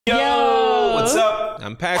What's up?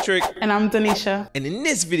 I'm Patrick. And I'm DeNisha. And in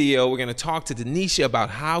this video, we're going to talk to DeNisha about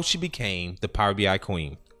how she became the Power BI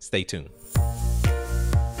queen. Stay tuned.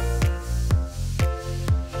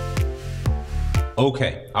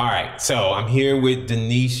 Okay, all right, so I'm here with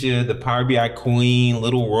DeNisha, the Power BI queen,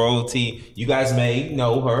 little royalty. You guys may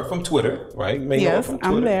know her from Twitter, right? Yes,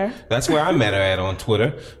 I'm there. That's where I met her at on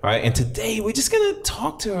Twitter, right? And today we're just gonna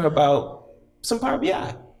talk to her about some Power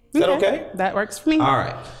BI. Is that okay? That works for me. All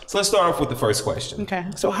right, so let's start off with the first question. Okay.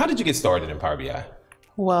 So how did you get started in Power BI?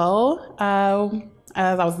 Well,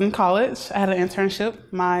 as I was in college, I had an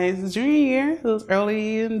internship my junior year. It was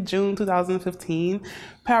early in June 2015.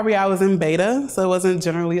 Power BI was in beta, so it wasn't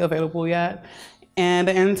generally available yet. And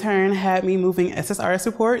the intern had me moving SSRS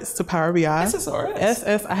reports to Power BI. SSRS?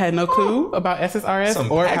 SS, I had no clue about SSRS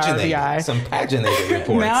or Power BI. Some paginated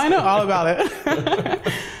reports. Now I know all about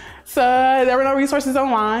it. So there were no resources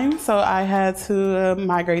online, so I had to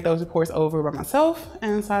migrate those reports over by myself.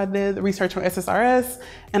 And so I did research on SSRS,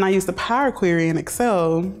 and I used the Power Query in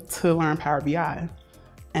Excel to learn Power BI.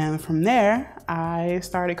 And from there, I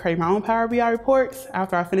started creating my own Power BI reports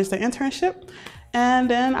after I finished the internship, and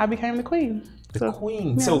then I became the queen. The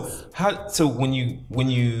queen. Yes. So when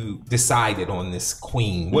you decided on this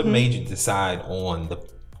queen, what made you decide on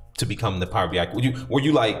to become the Power BI?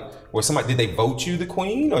 Did they vote you the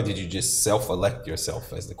queen, or did you just self-elect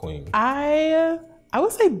yourself as the queen? I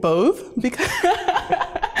would say both, because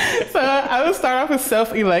so I would start off with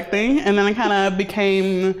self-electing, and then I kind of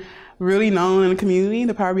became really known in the community,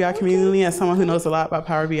 the Power BI community, as someone who knows a lot about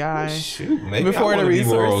Power BI. Shoot, maybe before I want the to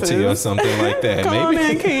be royalty or something like that. Come on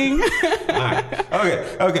in, King. All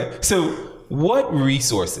right. Okay. So what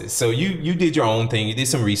resources? So you did your own thing. You did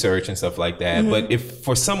some research and stuff like that. But if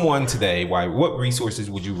for someone today, what resources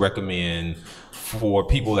would you recommend for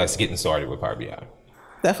people that's getting started with Power BI?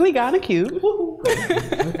 Definitely got in the queue.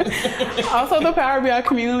 Also, the Power BI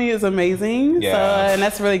community is amazing. Yeah. So, and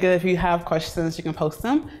that's really good. If you have questions, you can post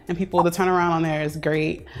them, and the turnaround on there is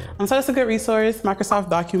great. Yeah. So it's a good resource.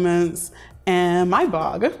 Microsoft Documents and my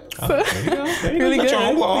blog. So, there you go. There you really go. good. Your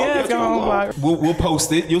own blog. Yeah, it's your own blog. We'll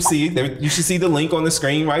post it. You'll see it. You should see the link on the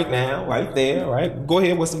screen right now, right there. Right. Go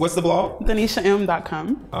ahead. What's the blog?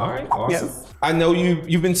 DeNishaM.com. All right. Awesome. Yes. I know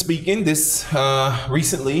you've been speaking this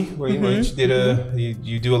recently, where you did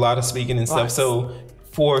you do a lot of speaking and stuff. So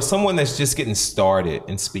for someone that's just getting started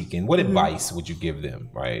in speaking, what advice would you give them,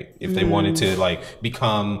 right? If they wanted to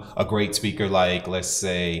become a great speaker, like let's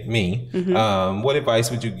say me, what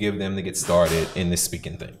advice would you give them to get started in this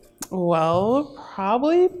speaking thing? Well,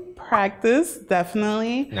 probably practice,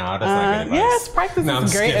 definitely. No, that's not good advice. Yes, practice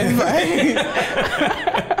is great advice.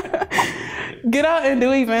 Get out and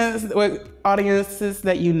do events with audiences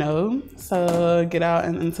that you know. So get out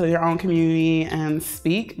into your own community and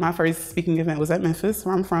speak. My first speaking event was at Memphis,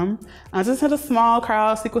 where I'm from. I just had a small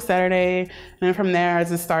crowd, SQL Saturday. And then from there, I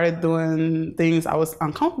just started doing things I was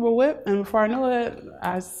uncomfortable with. And before I knew it,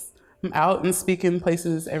 I'm out and speaking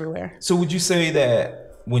places everywhere. So would you say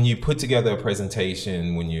that when you put together a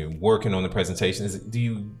presentation, when you're working on the presentation, do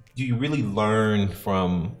you really learn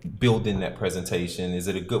from building that presentation? Is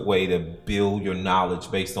it a good way to build your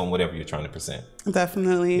knowledge based on whatever you're trying to present?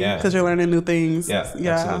 Definitely, because you're learning new things. Yeah,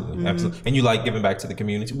 absolutely, absolutely. And you like giving back to the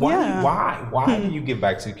community. Why do you give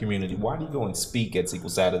back to the community? Why do you go and speak at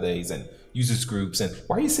SQL Saturdays and users groups? And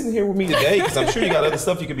why are you sitting here with me today? Because I'm sure you got other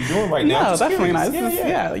stuff you could be doing right now. No, definitely not.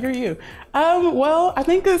 Yeah, you're you. Well, I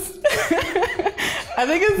think it's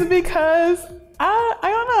because I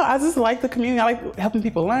don't know. I just like the community. I like helping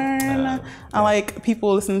people learn. I like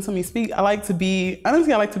people listening to me speak. I like to be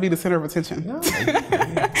the center of attention.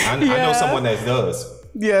 I know someone that does.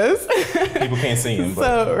 Yes. People can't see him.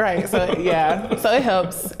 But. So it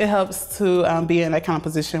helps. It helps to be in that kind of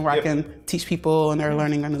position where I can teach people and they're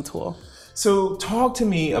learning a new tool. So talk to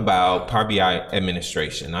me about Power BI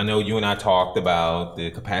administration. I know you and I talked about the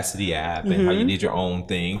Capacity app and how you did your own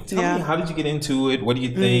thing. Tell me, how did you get into it? What do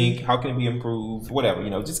you think? How can it be improved? Whatever,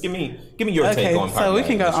 just give me your take on Power BI. So we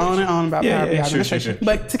can go on and on about Power BI administration. Sure.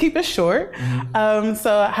 But to keep it short,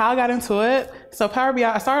 so how I got into it. So Power BI,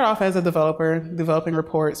 I started off as a developer, developing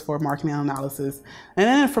reports for marketing analysis. And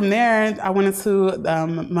then from there, I went into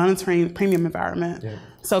monitoring premium environment. Yeah.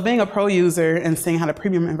 So being a pro user and seeing how the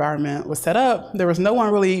premium environment was set up, there was no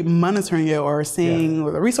one really monitoring it or seeing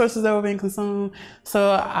the resources that were being consumed.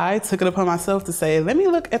 So I took it upon myself to say, let me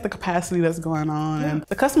look at the capacity that's going on. And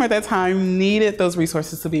the customer at that time needed those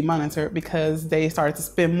resources to be monitored because they started to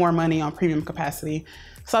spend more money on premium capacity.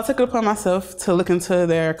 So I took it upon myself to look into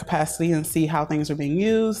their capacity and see how things are being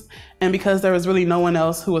used. And because there was really no one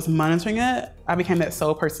else who was monitoring it, I became that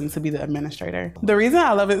sole person to be the administrator. The reason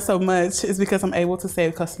I love it so much is because I'm able to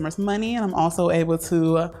save customers money, and I'm also able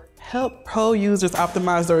to help pro users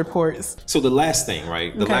optimize their reports. So the last thing,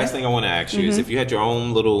 right? The last thing I want to ask you is if you had your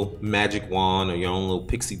own little magic wand or your own little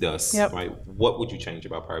pixie dust, right? What would you change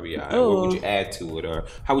about Power BI? What would you add to it, or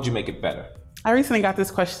how would you make it better? I recently got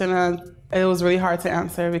this question and it was really hard to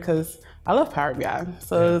answer because I love Power BI.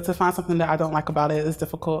 So to find something that I don't like about it is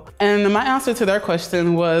difficult. And my answer to their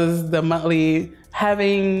question was the monthly,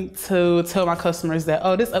 having to tell my customers that,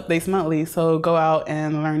 oh, this updates monthly, so go out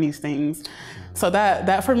and learn these things. So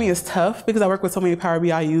that for me is tough because I work with so many Power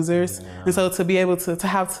BI users. And so to be able to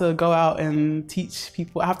have to go out and teach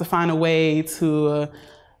people, I have to find a way to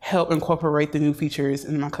help incorporate the new features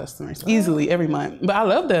in my customers easily every month. But I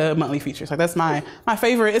love the monthly features. Like that's my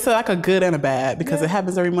favorite. It's like a good and a bad because it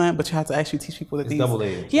happens every month, but you have to actually teach people that these.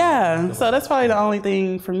 Double-edged. Yeah, so that's probably the only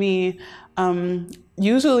thing for me.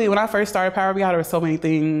 Usually when I first started Power BI, there were so many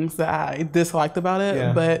things that I disliked about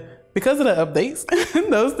it, but because of the updates,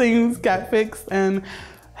 those things got fixed, and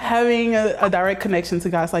having a direct connection to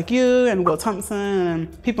guys like you and Will Thompson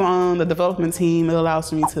and people on the development team, it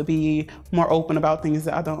allows me to be more open about things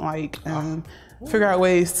that I don't like and figure out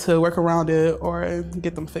ways to work around it or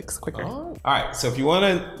get them fixed quicker. All right, so if you want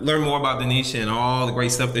to learn more about DeNisha and all the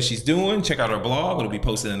great stuff that she's doing, check out her blog. It'll be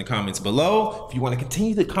posted in the comments below. If you want to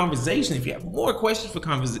continue the conversation, if you have more questions for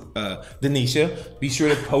DeNisha, be sure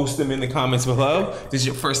to post them in the comments below. If this is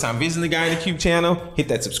your first time visiting the Guy in the Cube channel, hit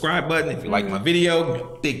that subscribe button. If you like my video, give me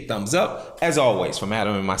a big thumbs up. As always, from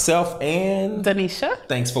Adam and myself and DeNisha,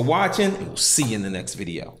 thanks for watching, and we'll see you in the next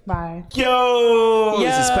video. Bye. Yo!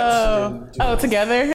 This is Oh, together?